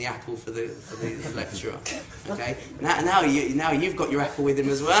polishing the apple for the lecturer. Okay, now you've got your apple with him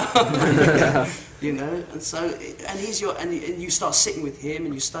as well. You know, and so and you start sitting with him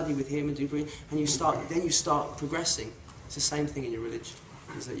and you study with him and you start progressing. It's the same thing in your religion.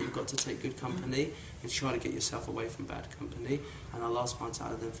 Is that you've got to take good company and try to get yourself away from bad company, and Allah subhanahu wa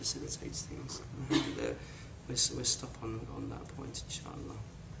ta'ala then facilitates things. We'll stop on that point, inshallah.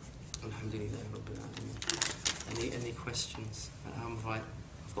 Alhamdulillah Rabbil Alameen. Any questions?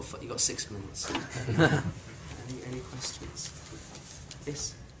 You've got 6 minutes. any questions?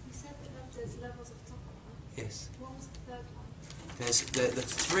 Yes? You said that there's levels of taqwa. Yes. What was the third one? There's the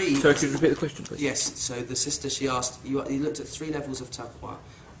three... Sorry, could you repeat the question, please? Yes, so the sister, she asked, you looked at 3 levels of taqwa.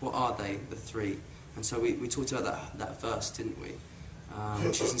 What are they, the 3? And so we talked about that verse, didn't we?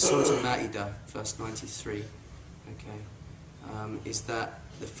 Which is in Surah Al-Ma'idah, verse 93. Okay? Is that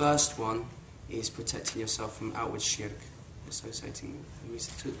the first one is protecting yourself from outward shirk, associating with. And we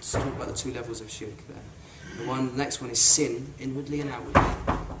talk about the 2 levels of shirk there. The next one is sin, inwardly and outwardly.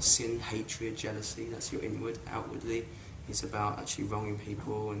 Sin, hatred, jealousy, that's your inward. Outwardly, it's about actually wronging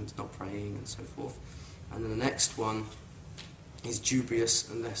people and not praying and so forth. And then the next one is dubious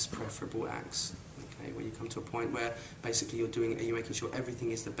and less preferable acts. Okay, where you come to a point where basically you're making sure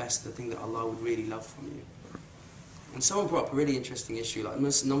everything is the best, the thing that Allah would really love from you. And someone brought up a really interesting issue, like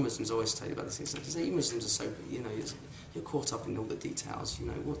non-Muslims always tell you about this. They say, you Muslims are so, you know, you're caught up in all the details. You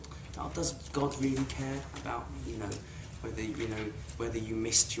know, does God really care about, you know, whether you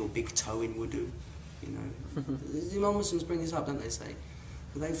missed your big toe in wudu? You know, the non-Muslims bring this up, don't they? Say,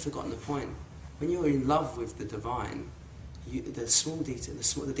 but they've forgotten the point. When you're in love with the divine, the small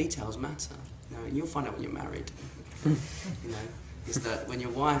the details matter. You know, and you'll find out when you're married. You know, is that when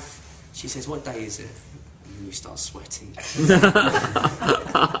your wife, she says, "What day is it?" And you start sweating.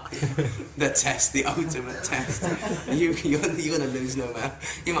 The test, the ultimate test. You're going to lose no matter.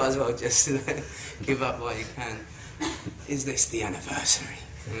 You might as well just give up while you can. Is this the anniversary?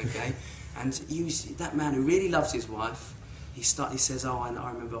 Okay. And that man who really loves his wife, he says, "Oh, I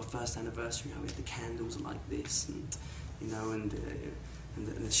remember our first anniversary. How we had the candles like this, and you know, and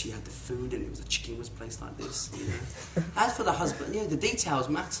she had the food, and the chicken was placed like this." You know. As for the husband, you know, the details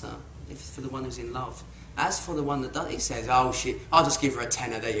matter for the one who's in love. As for the one that does, he says, "Oh shit, I'll just give her a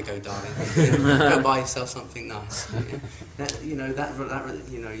tenner. There you go, darling. Go buy yourself something nice." You're going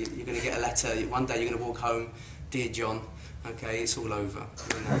to get a letter. One day you're going to walk home, "Dear John, okay, it's all over.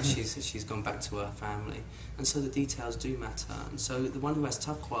 She's gone back to her family." And so the details do matter. And so the one who has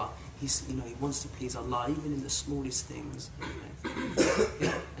taqwa, he wants to please Allah even in the smallest things.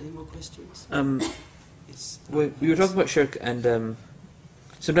 Yeah. Any more questions? We were talking about shirk, and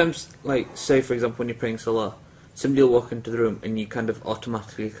sometimes, like, say for example, when you're praying salah, somebody will walk into the room and you kind of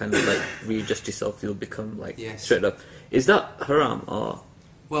automatically kind of like readjust yourself. You'll become like straight up. Is that haram or?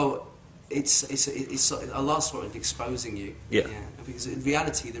 Well, it's Allah sort of exposing you. Yeah. Because in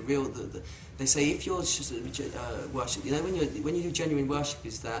reality, they say if you're just worship, when you do genuine worship,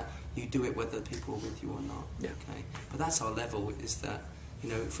 is that you do it whether people are with you or not. Yeah. Okay. But that's our level. Is that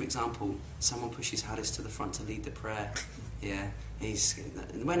for example, someone pushes Haris to the front to lead the prayer. Yeah.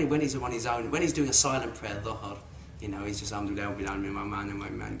 When he's on his own, when he's doing a silent prayer, Dhuhr, he's just not even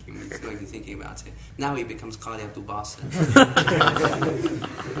thinking about it. Now he becomes Qali Abdul Basit.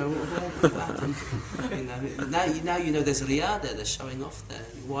 Now there's a riyah there, they're showing off there.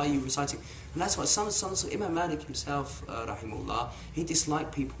 Why are you reciting? And that's why some Imam Malik himself, rahimahullah, he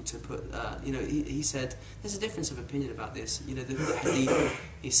disliked people to put, he said, there's a difference of opinion about this. The hadith,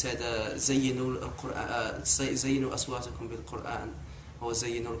 he said, Zayyinu aswatakum bil Qur'an. Or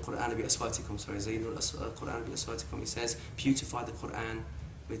Zayyinu al-Qur'an bi aswatikum, Zayyinu al-Qur'an bi aswatikum. He says, beautify the Qur'an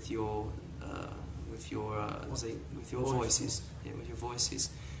with your voices. Yeah, with your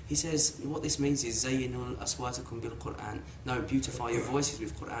voices. He says, what this means is, Zayyinu aswatakum bil Qur'an. No, beautify your voices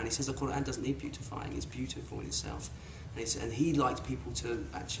with Qur'an. He says the Qur'an doesn't need beautifying, it's beautiful in itself. And he liked people to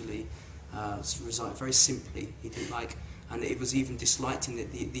actually recite very simply. He didn't like, and it was even disliked in the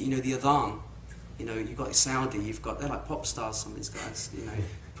adhan. You've got Saudi, they're like pop stars, some of these guys,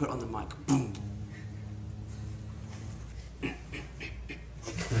 put on the mic, boom,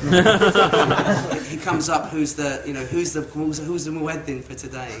 he comes up, who's the mueddin for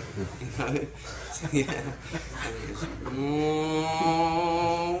today, yeah.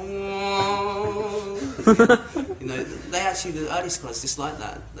 They actually, the early scholars dislike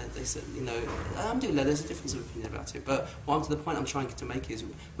that. They said, alhamdulillah, there's a difference of opinion about it. But the point I'm trying to make is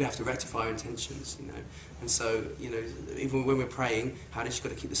we have to rectify our intentions, And so, even when we're praying, how does you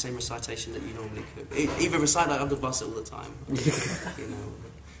got to keep the same recitation that you normally could? Either recite like Abdul Basit all the time,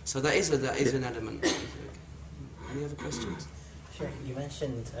 So that is an element. Any other questions? Sure. You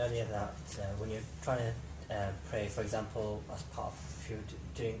mentioned earlier that when you're trying to pray, for example, as part of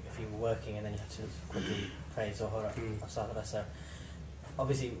if you were working and then you have to quickly pray Zuhur or Salat al-Asr.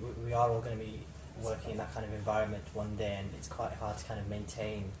 Obviously, we are all going to be working in that kind of environment one day, and it's quite hard to kind of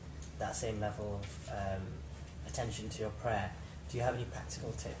maintain that same level of attention to your prayer. Do you have any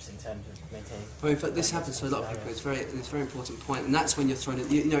practical tips in terms of maintaining? Well, in fact, this happens to a lot of people. It's a very important point, and that's when you're thrown in.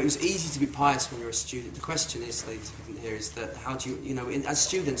 It was easy to be pious when you're a student. The question is, ladies and here, is that how do you, as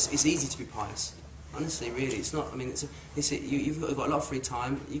students, it's easy to be pious. Honestly, really, it's not. I mean, you've got a lot of free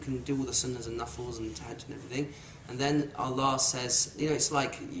time. You can do all the sunnahs and nafils and tahajjud and everything, and then Allah says, it's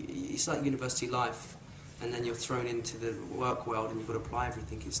like university life, and then you're thrown into the work world and you've got to apply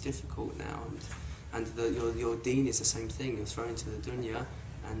everything. It's difficult now, and your deen is the same thing. You're thrown into the dunya,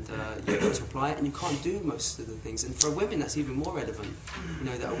 and you've got to apply it, and you can't do most of the things. And for women, that's even more relevant.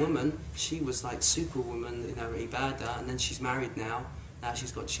 That a woman, she was like superwoman, ibadah, and then she's married now. Now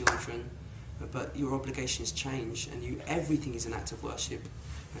she's got children. But your obligations change, and everything is an act of worship.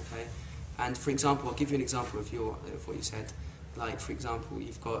 Okay, and for example, I'll give you an example of what you said. Like, for example,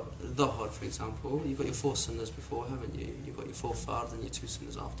 you've got Dhuhr, for example. You've got your 4 sunnahs before, haven't you? You've got your 4 fard and your 2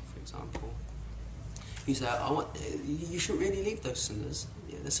 sunnahs after, for example. You say, you shouldn't really leave those sunnahs.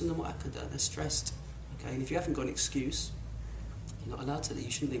 Yeah, they're sunnah mu'akkada, they're stressed. Okay, and if you haven't got an excuse, you're not allowed to. You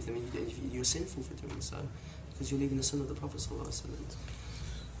shouldn't leave them. You're sinful for doing so, because you're leaving the sunnah of the Prophet sallallahu alaihi wasallam.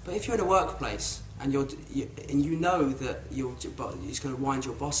 But if you're in a workplace and you know that it's going to wind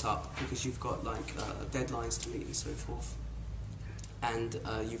your boss up because you've got deadlines to meet and so forth, and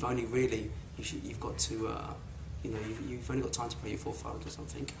you've only really you've got to you've only got time to pray your 4 fard or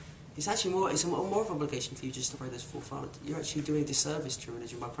something. It's actually more of an obligation for you just to pray those 4 fard. You're actually doing a disservice to your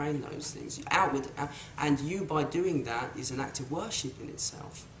religion by praying those things. And you by doing that is an act of worship in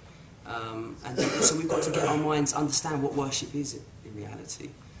itself. And so we've got to get our minds understand what worship is in reality.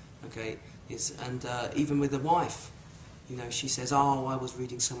 Okay, even with a wife, she says, I was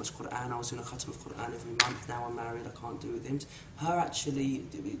reading so much Qur'an, I was doing a khatam of Qur'an every month, now I'm married, I can't do it. Her actually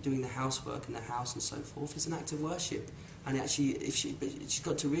doing the housework in the house and so forth is an act of worship. And actually, she's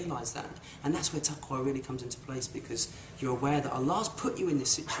got to realise that. And that's where taqwa really comes into place, because you're aware that Allah's put you in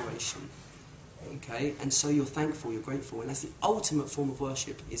this situation. Okay, and so you're thankful, you're grateful, and that's the ultimate form of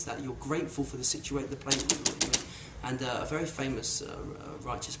worship, is that you're grateful for the situation, the place that you're in. And a very famous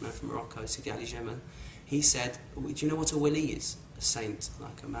righteous man from Morocco, Sidi Ali Jeman, he said, do you know what a wali is? A saint,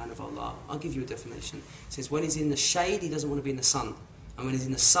 like a man of Allah. I'll give you a definition. He says, when he's in the shade, he doesn't want to be in the sun. And when he's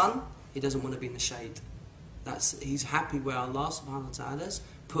in the sun, he doesn't want to be in the shade. He's happy where Allah subhanahu wa ta'ala's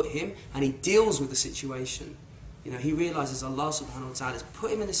put him, and he deals with the situation. You know, he realises Allah subhanahu wa ta'ala's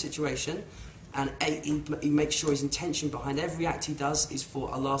put him in a situation, and he makes sure his intention behind every act he does is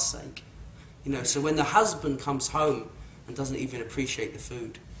for Allah's sake. You know, so when the husband comes home and doesn't even appreciate the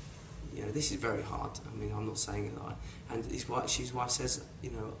food, you know, this is very hard. I mean, I'm not saying it like, and his wife says,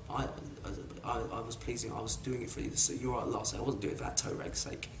 you know, I was pleasing, I was doing it for you, so you're Allah. So I wasn't doing it for that Torah's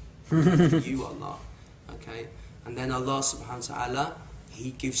sake. For you, Allah. Okay, and then Allah subhanahu wa ta'ala,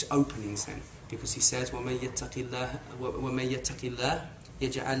 He gives openings then, because He says, وَمَن يَتَّقِ اللَّهِ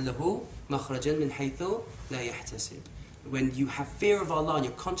يَجْعَلْ لَهُ مَخْرَجًا مِنْ حَيْثُ لَا يَحْتَسِبُ. When you have fear of Allah and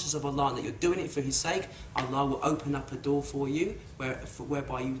you're conscious of Allah and that you're doing it for His sake, Allah will open up a door for you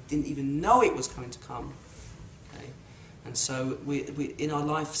whereby you didn't even know it was going to come. Okay? And so we in our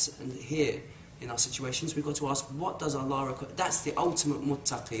lives and here, in our situations, we've got to ask, what does Allah require? That's the ultimate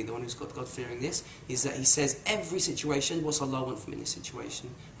muttaqi, the one who's got God-fearing this, is that he says every situation, what's Allah want from me in this situation?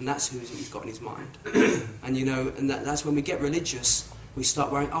 And that's who He's got in His mind. And you know, and that's when we get religious, we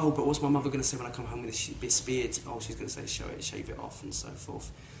start worrying, oh, but what's my mother going to say when I come home with this beard? Oh, she's going to say, shave it off, and so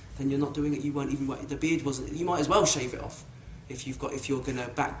forth. Then you're not doing it. You won't even. The beard wasn't. You might as well shave it off if you're going to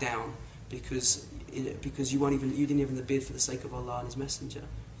back down, because you won't even. You didn't even the beard for the sake of Allah and His Messenger.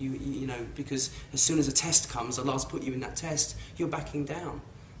 You know, because as soon as a test comes, Allah's put you in that test. You're backing down.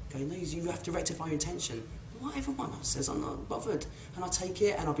 Okay, no, you have to rectify your intention. What everyone else says, I'm not bothered, and I'll take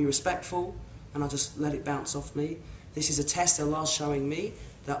it, and I'll be respectful, and I'll just let it bounce off me. This is a test Allah's showing me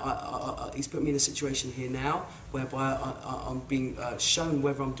that He's put me in a situation here now whereby I'm being shown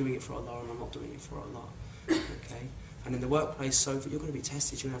whether I'm doing it for Allah or I'm not doing it for Allah. Okay? And in the workplace, so you're going to be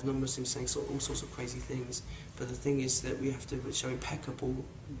tested. You're going to have non-Muslims saying all sorts of crazy things. But the thing is that we have to show impeccable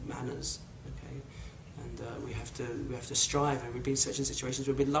manners. Okay? And we have to strive. And we've been in certain situations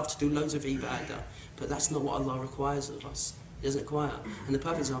where we'd love to do loads of ibadah, but that's not what Allah requires of us. He doesn't require. And the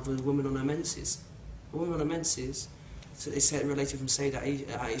perfect example is a woman on her menses. A woman on her menses. So it's said, related from Sayyidah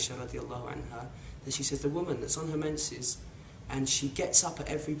Aisha radiallahu anha, that she says the woman that's on her menses and she gets up at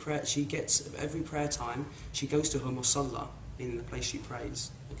every prayer time, she goes to her musalla, meaning the place she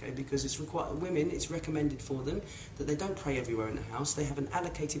prays. Okay, because it's women, it's recommended for them that they don't pray everywhere in the house. They have an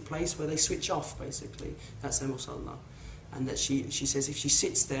allocated place where they switch off, basically. That's their musalla. And that she says if she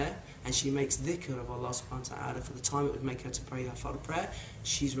sits there and she makes dhikr of Allah subhanahu wa ta'ala for the time it would make her to pray her fard prayer,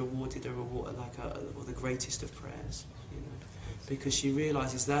 she's rewarded or the greatest of prayers. Because she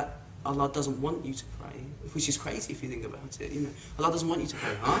realises that Allah doesn't want you to pray, which is crazy if you think about it. You know, Allah doesn't want you to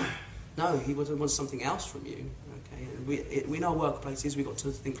pray, huh? No, He wants something else from you. Okay, and we in our workplaces we've got to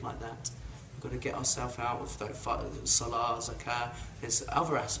think like that. We've got to get ourselves out of salah, zakah. There's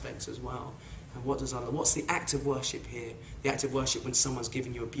other aspects as well. And what's the act of worship here? The act of worship when someone's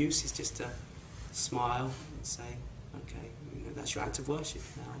giving you abuse is just to smile and say, okay, you know, that's your act of worship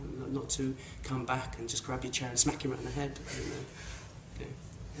now. Not to come back and just grab your chair and smack him right in the head. You know. Okay.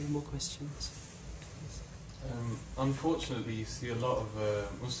 Any more questions? Unfortunately, you see a lot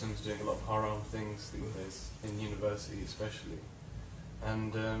of Muslims doing a lot of haram things these days, in university especially.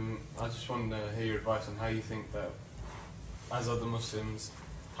 And I just want to hear your advice on how you think that, as other Muslims,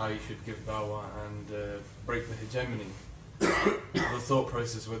 how you should give dawah and break the hegemony, the thought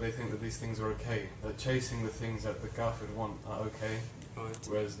process where they think that these things are okay, that chasing the things that the kafir want are okay, Right.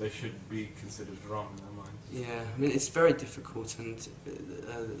 whereas they should be considered wrong in their minds. Yeah, I mean it's very difficult, and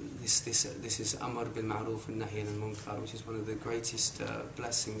this is Amr bil Ma'ruf and Nahy anil Munkar, which is one of the greatest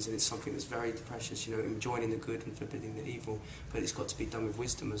blessings, and it's something that's very precious. You know, enjoining the good and forbidding the evil, but it's got to be done with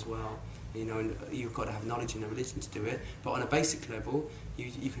wisdom as well. You know, and you've got to have knowledge in the religion to do it. But on a basic level,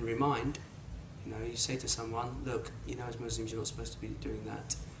 you can remind. You know, you say to someone, look, you know, as Muslims, you're not supposed to be doing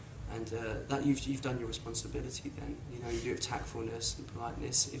that. And that you've done your responsibility then. You know, you do it with tactfulness and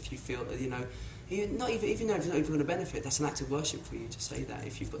politeness. If you feel, you know, even though it's not even going to benefit, that's an act of worship for you to say that.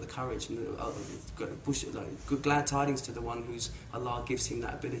 If you've got the courage and push good glad tidings to the one who's Allah gives him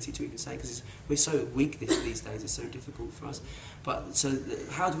that ability to even say, because we're so weak these days. It's so difficult for us. But so,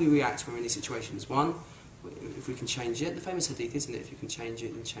 how do we react when we're in these situations? One, if we can change it, the famous hadith, isn't it? If you can change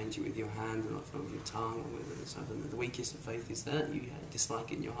it, then change it with your hand and not with your tongue. Or with something. The weakest of faith is that you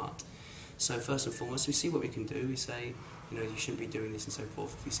dislike it in your heart. So first and foremost, we see what we can do. We say, you know, you shouldn't be doing this and so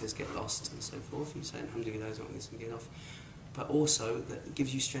forth. If he says get lost and so forth, you say, alhamdulillah, I don't want this and get off. but also that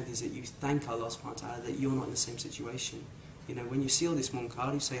gives you strength is that you thank Allah subhanahu wa ta'ala that you're not in the same situation. You know, when you see all this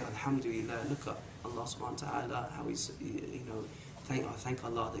munkar, you say, Alhamdulillah, look at Allah subhanahu wa ta'ala, how he's, you know, I thank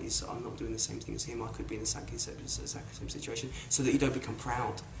Allah that I'm not doing the same thing as him, I could be in the exact same situation, so that you don't become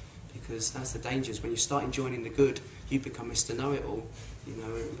proud. Because that's the dangers. When you start enjoying the good, you become Mr. Know-it-all. You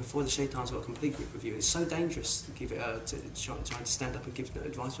know, before the shaitan's got a complete grip of you. It's so dangerous to give it trying to stand up and give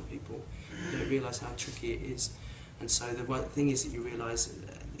advice for people. You don't realise how tricky it is. And so the right thing is that you realise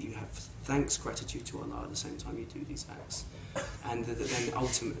that you have thanks, gratitude to Allah at the same time you do these acts. And then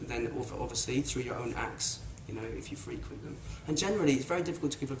obviously through your own acts, you know, if you frequent them. And generally, it's very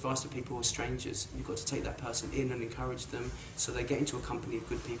difficult to give advice to people who are strangers. You've got to take that person in and encourage them so they get into a company of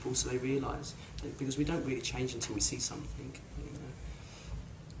good people, so they realise. Because we don't really change until we see something, you know.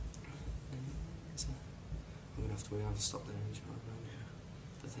 So I'm going to have to stop there, inshallah.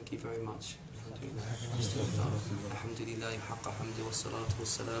 But thank you very much. Alhamdulillah, haqqa hamdi wa salatu wa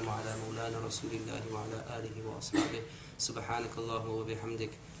salamu ala mawlana rasulillahi wa ala alihi wa ashabihi. Subhanaka Allahumma wa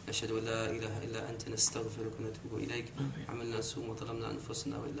bihamdik. نشهد أن لا إله إلا أنت نستغفرك ونتوب إليك عملنا نسوء وظلمنا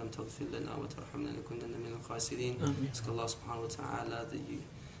أنفسنا وإن لم تغفر لنا وترحمنا لنكونن من الخاسرين. Ask Allah subhanahu wa ta'ala that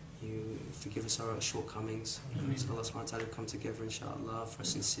you forgive us our shortcomings. Ask Allah subhanahu wa ta'ala to come together inshallah for a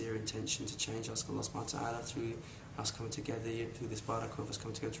sincere intention to change. Ask Allah subhanahu wa ta'ala through us coming together, through this barakah of us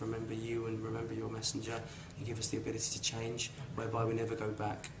coming together to remember you and remember your messenger, and give us the ability to change whereby we never go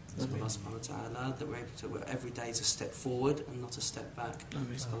back. Ask Allah subhanahu wa ta'ala that we're able to, every day is a step forward and not a step back.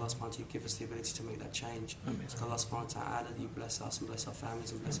 Ask Allah subhanahu wa ta'ala to give us the ability to make that change. Ask Allah subhanahu wa ta'ala that you bless us and bless our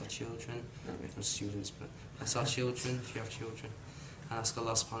families and bless our children. Not students, but bless our children if you have children. And ask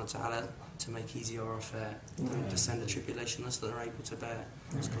Allah subhanahu wa ta'ala to make easy our affair, to send the tribulation us that are able to bear.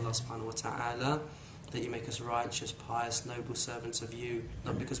 Ask Allah subhanahu wa ta'ala that you make us righteous, pious, noble servants of you,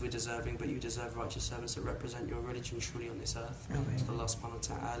 not because we're deserving, but you deserve righteous servants that represent your religion truly on this earth. Ask Allah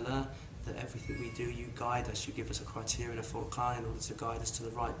subhanahu wa ta'ala that everything we do, you guide us, you give us a criterion, a furqan in order to guide us to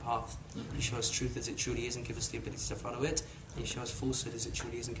the right path. You show us truth as it truly is and give us the ability to follow it. And you show us falsehood as it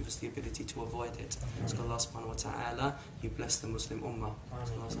truly is and give us the ability to avoid it. Ask Allah subhanahu wa ta'ala, you bless the Muslim ummah.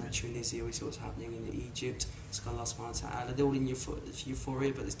 Ask Allah in Tunisia, we see what's happening in Egypt. Ask Allah subhanahu wa ta'ala, they're all in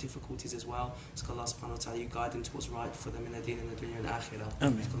euphoria, but there's difficulties as well. Ask Allah subhanahu wa ta'ala, you guide them to what's right for them in their deen and their dunya and akhirah.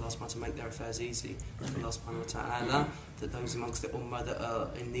 Ask Allah subhanahu wa ta'ala to make their affairs easy. Ask Allah subhanahu wa ta'ala that those amongst the ummah that are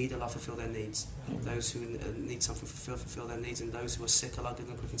in need, Allah fulfill their needs. Those who need something fulfill their needs, and those who are sick, Allah give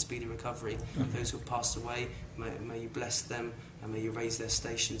them quick and speedy recovery. Those who have passed away, may you bless them and may you raise their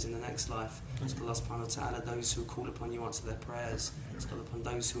stations in the next life. Ask Allah subhanahu wa ta'ala, those who call upon you answer their prayers. Ask Allah upon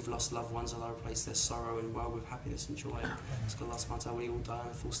those who have lost loved ones, Allah replace their sorrow and woe with happiness and joy. Ask Allah subhanahu wa ta'ala, we all die in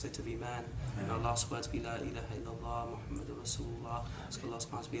a full state of iman. And our last words be La ilaha illallah Muhammadur Rasulullah. Ask Allah subhanahu wa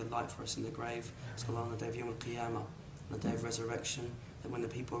ta'ala to be a light for us in the grave. Ask Allah on the day of Yawm al-Qiyamah, on the day of resurrection, that when the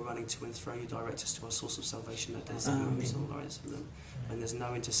people are running to and fro, you direct us to our source of salvation, that day is Muhammad sallallahu alayhi wa sallam. When there's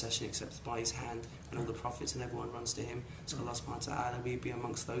no intercession except by his hand, and all the prophets and everyone runs to him. So Allah subhanahu wa ta'ala, we be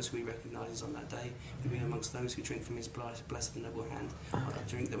amongst those who he recognises on that day. We be amongst those who drink from his blessed and noble hand. A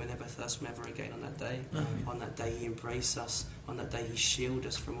drink that we never thirst from ever again on that day. On that day he embrace us. On that day he shield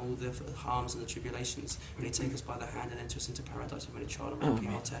us from all the harms and the tribulations. And he take us by the hand and enter us into paradise of any trial and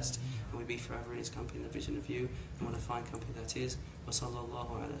repeat our test. And we be forever in his company in the vision of you. And what a fine company that is. وصلى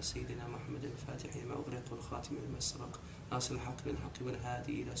الله على سيدنا محمد الفاتح لما أغلق والخاتم لما سبق ناصر الحق بالحق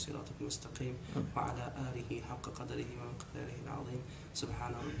والهادي إلى صراطك المستقيم وعلى آله حق قدره ومقداره العظيم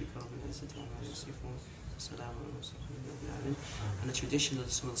سبحان ربك رب العزة عما يصفون وسلام على المرسلين. And the tradition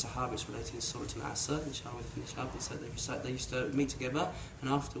of some of the Sahabis related to Surah Al-Asr, inshallah we finish up, they used to meet together, and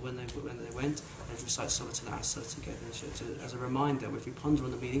after when they went, they'd recite Surah Al-Asr together as a reminder. If we ponder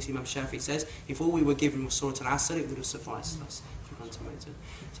on the meanings, Imam Shafi'i says, if all we were given was Surah Al-Asr, it would have sufficed us.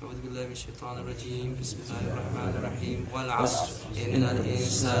 أعوذ بالله من الشيطان الرجيم بسم الله الرحمن الرحيم والعصر إن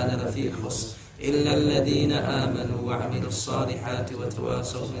الإنسان لفي خسر إلا الذين آمنوا وعملوا الصالحات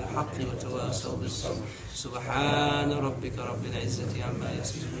وتواصوا بالحق وتواصوا بالصبر سبحان ربك رب العزة عما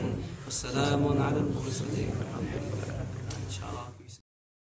يصفون والسلام على المرسلين والحمد لله إن شاء الله.